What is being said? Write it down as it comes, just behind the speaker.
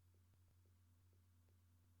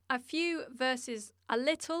A few versus a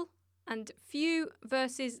little and few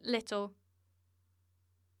versus little.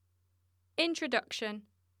 Introduction.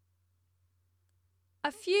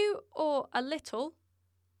 A few or a little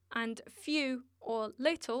and few or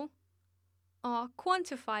little are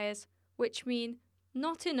quantifiers which mean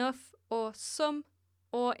not enough or some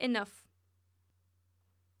or enough.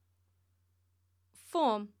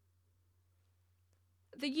 Form.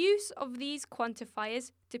 The use of these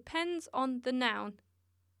quantifiers depends on the noun.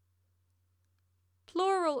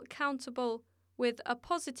 Plural countable with a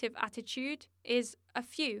positive attitude is a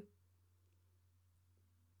few.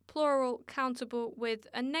 Plural countable with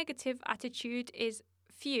a negative attitude is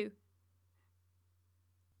few.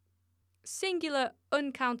 Singular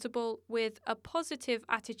uncountable with a positive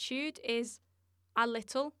attitude is a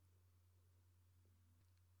little.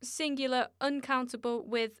 Singular uncountable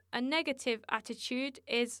with a negative attitude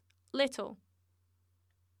is little.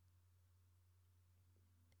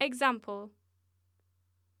 Example.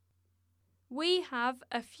 We have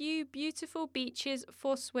a few beautiful beaches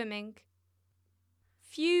for swimming.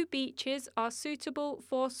 Few beaches are suitable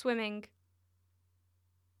for swimming.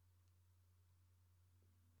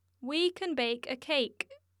 We can bake a cake.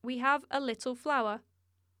 We have a little flour.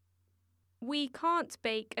 We can't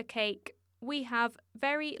bake a cake. We have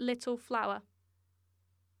very little flour.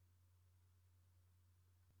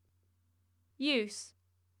 Use.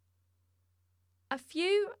 A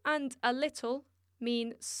few and a little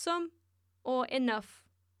mean some or enough.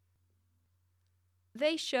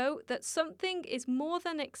 They show that something is more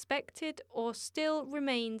than expected or still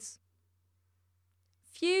remains.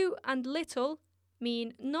 Few and little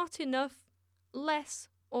mean not enough, less,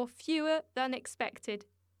 or fewer than expected.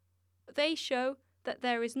 They show that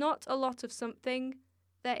there is not a lot of something,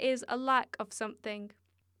 there is a lack of something.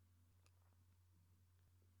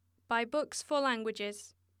 Buy books for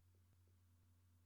languages.